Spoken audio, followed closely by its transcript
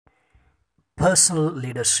Personal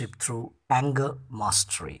leadership through anger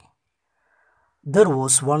mastery. There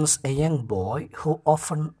was once a young boy who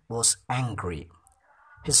often was angry.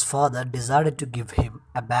 His father decided to give him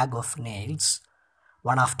a bag of nails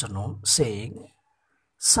one afternoon, saying,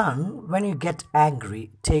 "Son, when you get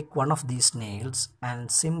angry, take one of these nails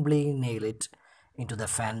and simply nail it into the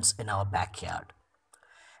fence in our backyard.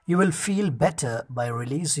 You will feel better by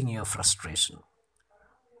releasing your frustration."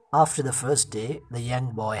 After the first day, the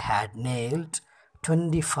young boy had nailed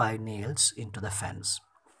 25 nails into the fence.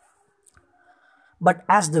 But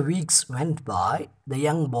as the weeks went by, the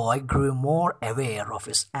young boy grew more aware of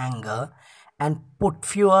his anger and put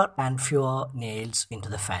fewer and fewer nails into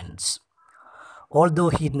the fence. Although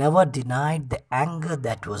he never denied the anger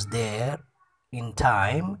that was there, in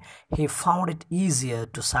time he found it easier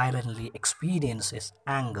to silently experience his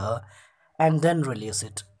anger and then release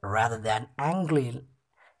it rather than angrily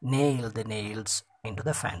nail the nails into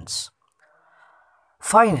the fence.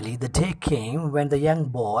 Finally, the day came when the young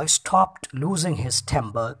boy stopped losing his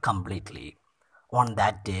temper completely. On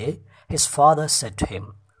that day, his father said to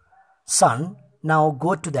him, "Son, now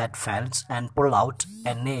go to that fence and pull out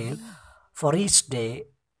a nail for each day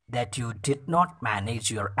that you did not manage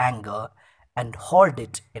your anger and hold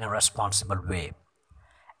it in a responsible way."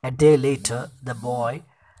 A day later, the boy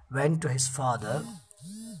went to his father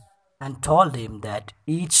and told him that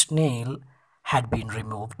each nail had been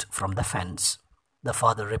removed from the fence. The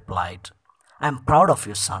father replied, "I am proud of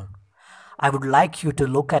you, son. I would like you to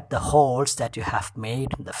look at the holes that you have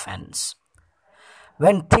made in the fence."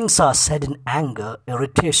 When things are said in anger,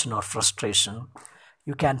 irritation, or frustration,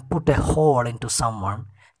 you can put a hole into someone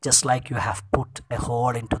just like you have put a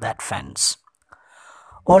hole into that fence.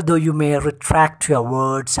 Although you may retract your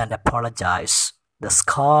words and apologize, the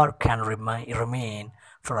scar can remain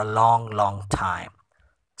for a long, long time.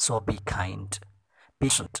 So be kind, be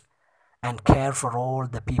patient, and care for all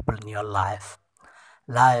the people in your life.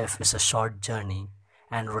 Life is a short journey,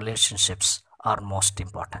 and relationships are most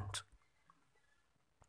important.